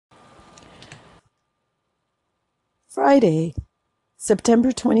Friday,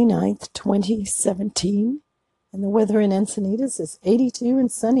 September 29th, 2017, and the weather in Encinitas is 82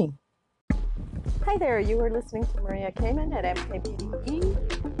 and sunny. Hi there, you are listening to Maria Kamen at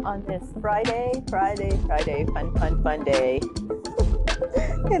MKBDE on this Friday, fun day.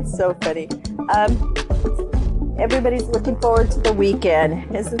 It's so funny. Everybody's looking forward to the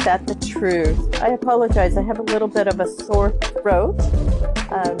weekend. Isn't that the truth? I apologize, I have a little bit of a sore throat.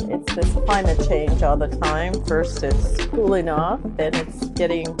 It's this climate change all the time. First it's cooling off, then it's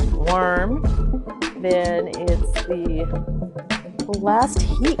getting warm, then it's the last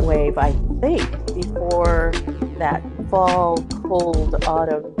heat wave, I think, before that fall, cold,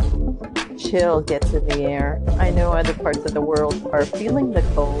 autumn chill gets in the air. I know other parts of the world are feeling the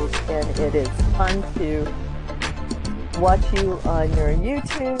cold, and it is fun to watch you on your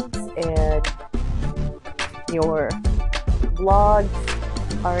YouTubes, and your blogs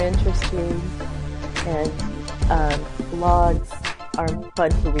are interesting, and blogs are fun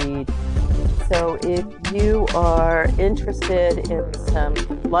to read. So if you are interested in some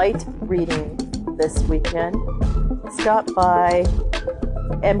light reading this weekend, stop by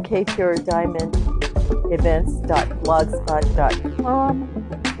mkpurediamondevents.blogspot.com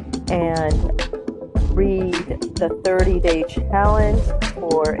and read the 30-day challenge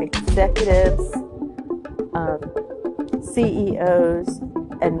for executives, CEOs,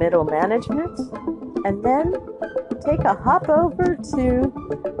 and middle management, and then take a hop over to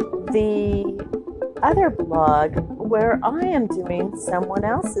the other blog where I am doing someone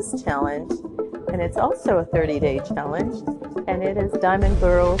else's challenge, and it's also a 30-day challenge, and it is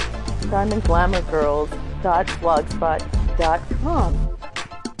diamondglamourgirls.blogspot.com.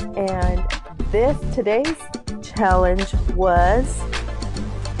 And today's challenge was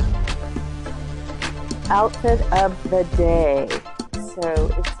outfit of the day. So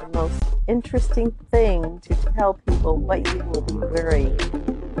it's the most interesting thing to tell people what you will be wearing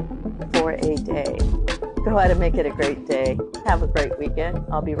for a day. Go out and make it a great day. Have a great weekend.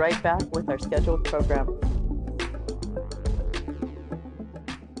 I'll be right back with our scheduled program.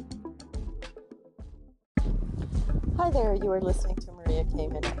 Hi there, you are listening to Maria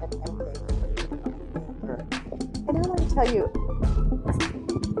Kamen at MK. And I want to tell you,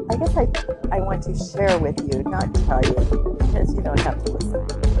 I guess I want to share with you, not tell you, because you don't have to listen.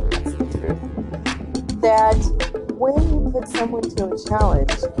 That's the truth. That when you put someone to a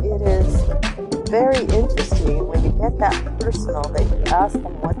challenge, it is very interesting when you get that personal that you ask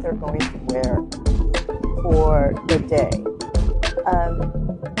them what they're going to wear for the day.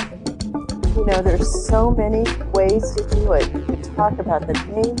 There's so many ways to do it. You could talk about the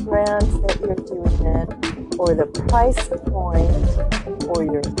name brands that you're doing it, or the price point, or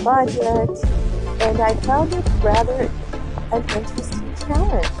your budget, and I found it rather an interesting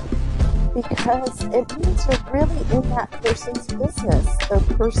challenge because it means you're really in that person's business, their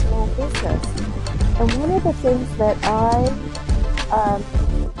personal business. And one of the things that I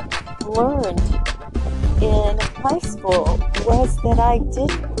learned in high school was that I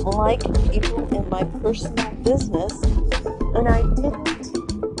didn't like people in my personal business, and I didn't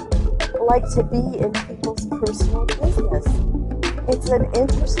like to be in people's personal business. It's an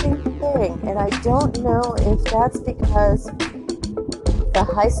interesting thing, and I don't know if that's because the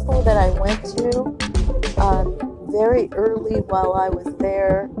high school that I went to, very early while I was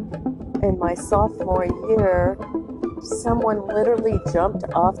there in my sophomore year, someone literally jumped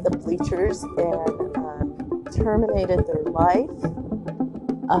off the bleachers and terminated their life.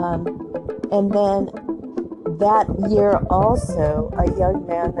 And then that year also, a young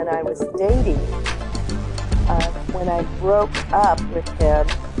man that I was dating, when I broke up with him,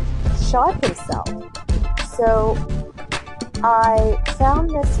 shot himself. So I found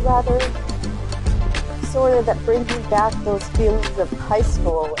this rather sort of that brings me back those feelings of high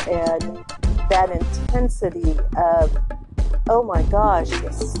school and that intensity of, oh my gosh,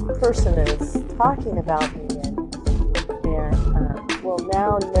 this person is talking about me and will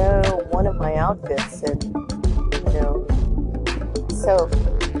now know one of my outfits, and so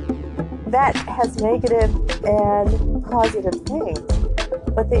that has negative and positive things.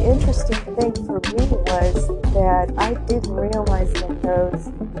 But the interesting thing for me was that I didn't realize that those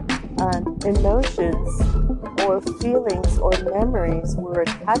emotions or feelings or memories were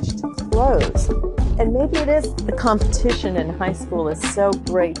attached to clothes. And maybe it is the competition in high school is so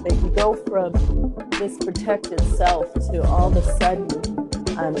great that you go from this protected self to all of a sudden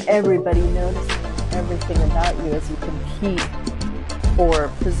everybody noticing everything about you as you compete for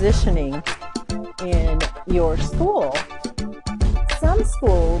positioning in your school. Some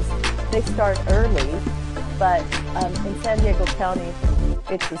schools, they start early, but in San Diego County,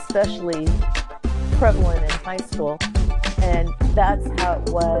 it's especially prevalent in high school, and that's how it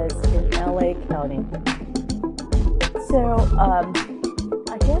was in LA County. So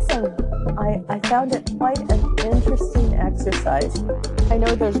I guess I found it quite an interesting exercise. I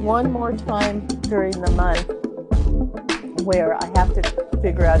know there's one more time during the month where I have to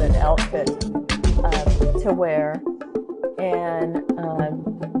figure out an outfit to wear, and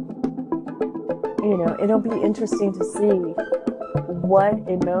it'll be interesting to see what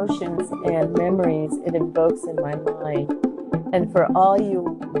emotions and memories it invokes in my mind. And for all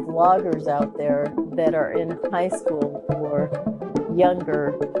you vloggers out there that are in high school or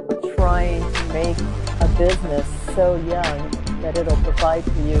younger, trying to make a business so young that it'll provide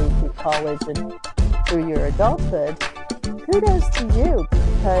for you through college and through your adulthood, kudos to you,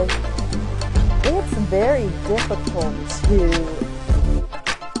 because it's very difficult to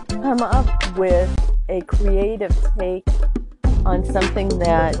come up with a creative take on something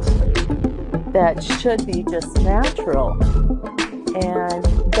that should be just natural and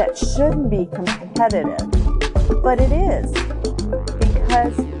that shouldn't be competitive. But it is,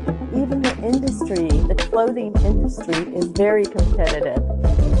 because even the industry, the clothing industry, is very competitive.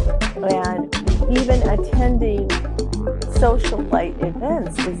 And even attending socialite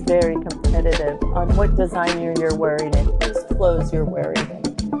events is very competitive on what designer you're wearing and whose clothes you're wearing.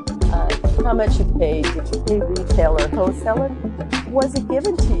 How much you paid, did you pay retail or wholesaler? Was it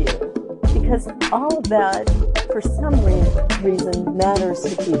given to you? Because all of that, for some reason, matters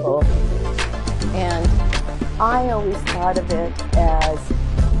to people. And I always thought of it as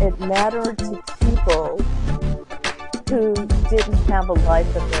it mattered to people who didn't have a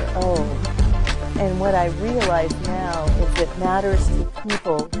life of their own. And what I realize now is it matters to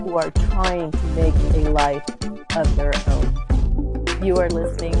people who are trying to make a life of their own. You are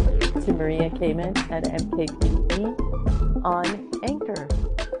listening to Maria Kamen at MKPE on Anchor.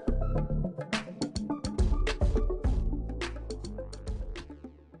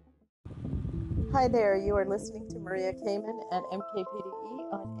 Hi there, you are listening to Maria Kamen at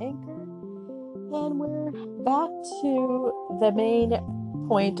MKPDE on Anchor. And we're back to the main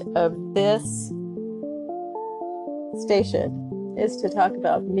point of this station, is to talk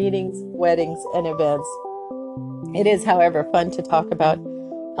about meetings, weddings, and events. It is, however, fun to talk about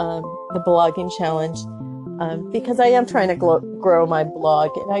the blogging challenge because I am trying to grow my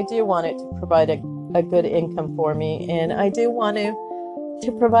blog, and I do want it to provide a good income for me, and I do want to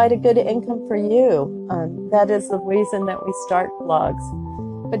provide a good income for you. That is the reason that we start blogs.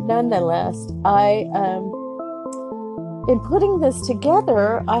 But nonetheless, in putting this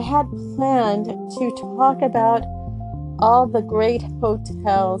together, I had planned to talk about all the great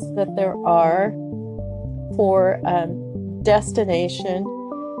hotels that there are for destination,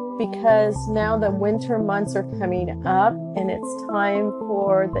 because now the winter months are coming up and it's time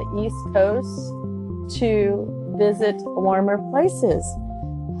for the East Coast to visit warmer places.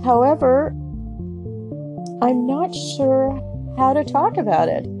 However, I'm not sure how to talk about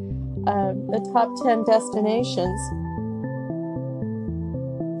it. The top 10 destinations,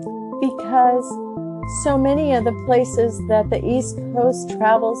 because so many of the places that the East Coast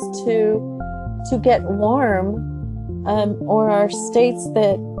travels to get warm, or are states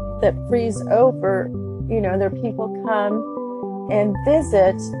that freeze over, their people come and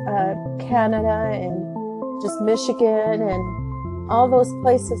visit Canada and just Michigan and all those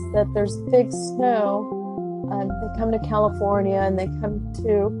places that there's big snow. They come to California and they come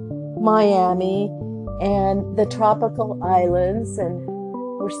to Miami and the tropical islands, and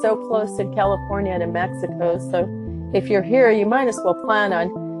we're so close in California to Mexico. So if you're here, you might as well plan on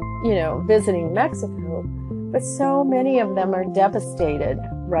visiting Mexico. But so many of them are devastated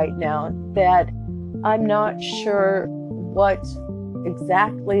right now that I'm not sure what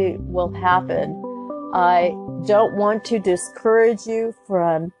exactly will happen. I don't want to discourage you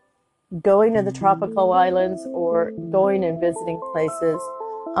from going to the tropical islands or going and visiting places.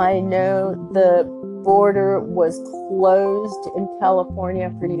 I know the border was closed in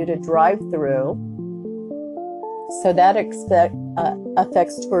California for you to drive through, so that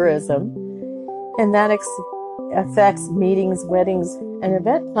affects tourism, and that affects meetings, weddings, and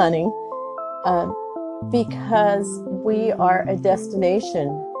event planning, because we are a destination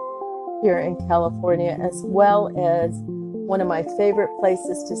here in California, as well as one of my favorite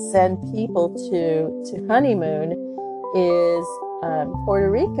places to send people to honeymoon is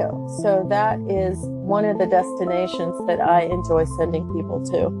Puerto Rico. So that is one of the destinations that I enjoy sending people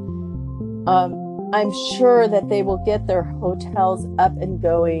to. I'm sure that they will get their hotels up and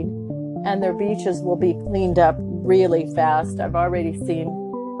going, and their beaches will be cleaned up really fast. I've already seen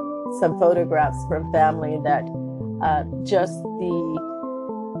some photographs from family that just the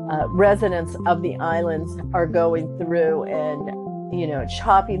residents of the islands are going through and,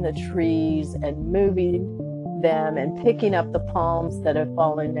 chopping the trees and moving them and picking up the palms that have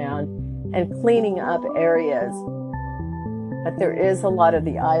fallen down and cleaning up areas. But there is a lot of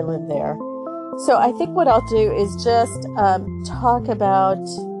the island there. So I think what I'll do is just talk about,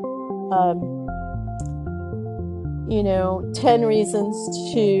 10 reasons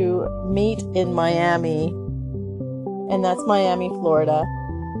to meet in Miami, and that's Miami, Florida,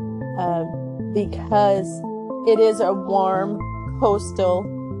 because it is a warm coastal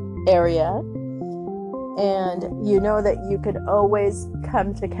area, and you know that you could always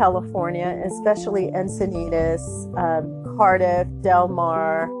come to California, especially Encinitas, Cardiff, Del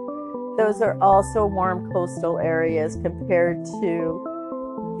Mar. Those are also warm coastal areas compared to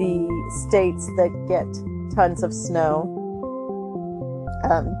the states that get tons of snow.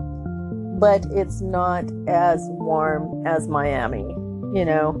 But it's not as warm as Miami.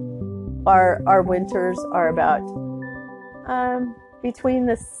 Our winters are about between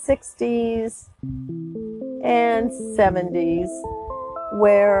the 60s and 70s,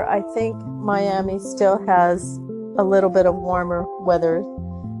 where I think Miami still has a little bit of warmer weather.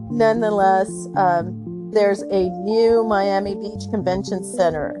 Nonetheless, there's a new Miami Beach Convention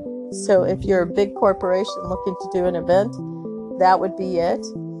Center. So if you're a big corporation looking to do an event, that would be it.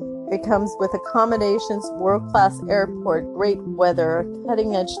 It comes with accommodations, world-class airport, great weather,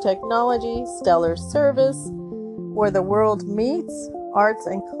 cutting-edge technology, stellar service, where the world meets, arts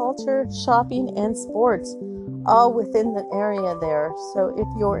and culture, shopping and sports, all within the area there. So if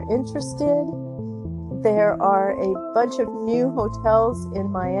you're interested, there are a bunch of new hotels in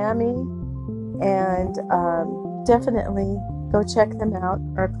Miami, and definitely go check them out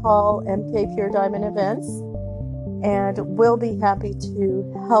or call MK Pure Diamond Events, and we'll be happy to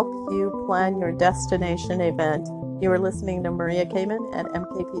help you plan your destination event. You are listening to Maria Kamen at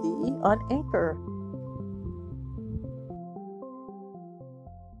MKPDE on Anchor.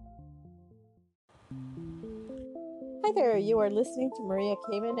 Hi there, you are listening to Maria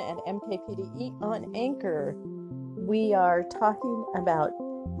Kamen at MKPDE on Anchor. We are talking about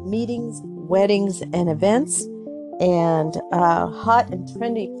meetings, weddings, and events, and hot and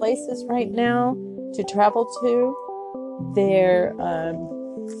trendy places right now to travel to.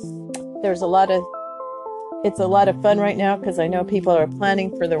 It's a lot of fun right now because I know people are planning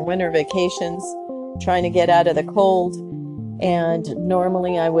for their winter vacations, trying to get out of the cold. And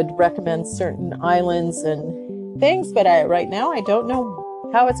normally I would recommend certain islands and things, but right now I don't know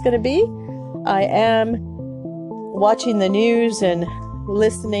how it's going to be. I am watching the news and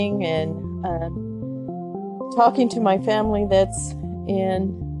listening and talking to my family that's in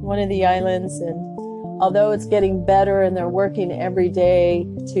one of the islands, and although it's getting better and they're working every day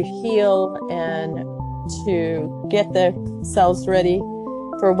to heal and to get themselves ready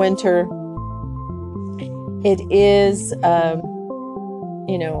for winter, it is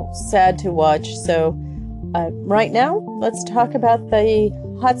sad to watch. So right now, let's talk about the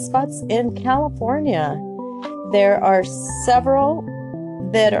hot spots in California. There are several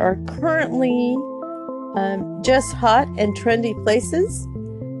that are currently just hot and trendy places.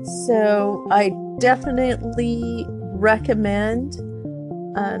 So I definitely recommend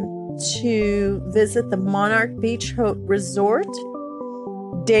to visit the Monarch Beach Resort,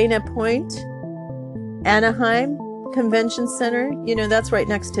 Dana Point, Anaheim Convention Center. That's right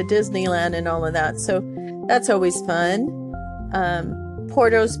next to Disneyland and all of that. So that's always fun.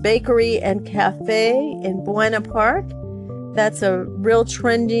 Porto's Bakery and Cafe in Buena Park. That's a real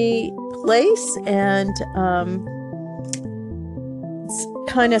trendy place, and it's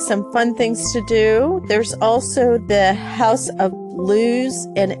kind of some fun things to do. There's also the House of Blues,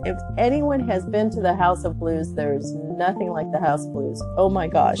 and if anyone has been to the House of Blues, there's nothing like the House of Blues. Oh my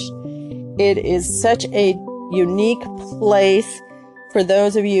gosh. It is such a unique place for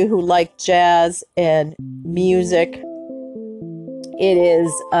those of you who like jazz and music. It is,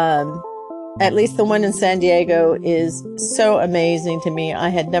 at least the one in San Diego is so amazing to me. I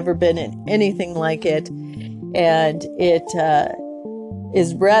had never been in anything like it, and it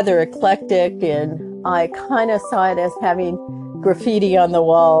is rather eclectic, and I kind of saw it as having graffiti on the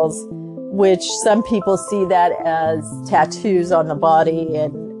walls, which some people see that as tattoos on the body,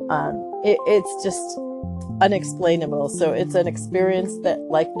 and it's just unexplainable. So it's an experience that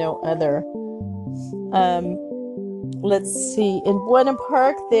like no other. Let's see. In Buena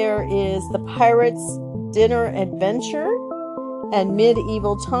Park, there is the Pirates Dinner Adventure and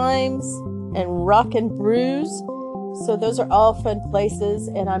Medieval Times and Rock and Brews. So those are all fun places,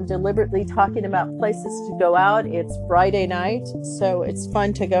 and I'm deliberately talking about places to go out. It's Friday night, so it's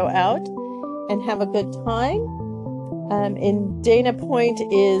fun to go out and have a good time. In Dana Point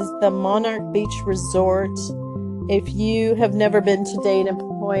is the Monarch Beach Resort. If you have never been to Dana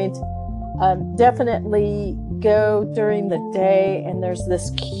Point, definitely go during the day, and there's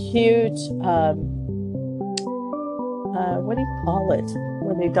this cute, what do you call it,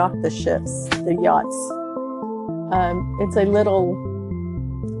 where they dock the ships, the yachts. It's a little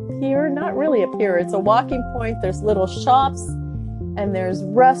pier, not really a pier, it's a walking point. There's little shops, and there's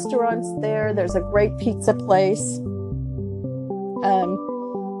restaurants there. There's a great pizza place.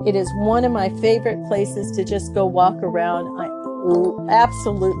 It is one of my favorite places to just go walk around. I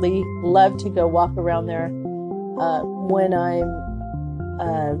absolutely love to go walk around there when I'm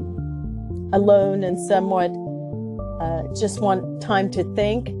alone and somewhat just want time to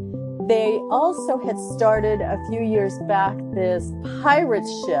think. They also had started a few years back this pirate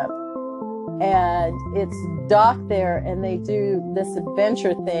ship, and it's docked there, and they do this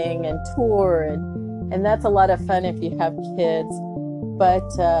adventure thing and tour, and that's a lot of fun if you have kids.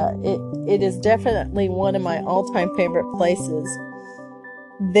 But it is definitely one of my all-time favorite places.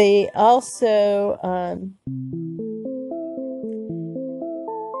 They also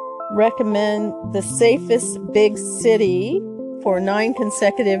recommend the safest big city for 9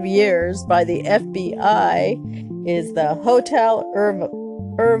 consecutive years by the FBI is the Hotel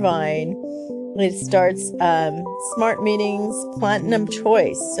Irvine. It starts smart meetings, platinum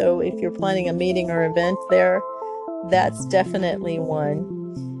choice. So if you're planning a meeting or event there, that's definitely one.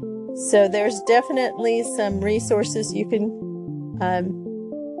 So there's definitely some resources you can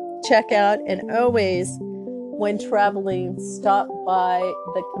check out, and always when traveling, stop by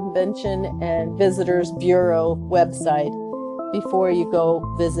the Convention and Visitors Bureau website before you go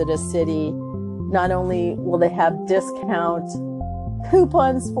visit a city. Not only will they have discount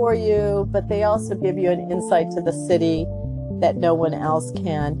coupons for you, but they also give you an insight to the city that no one else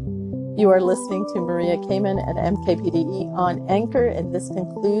can. You are listening to Maria Kamen at MKPDE on Anchor, and this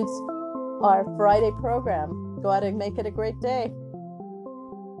concludes our Friday program. Go out and make it a great day.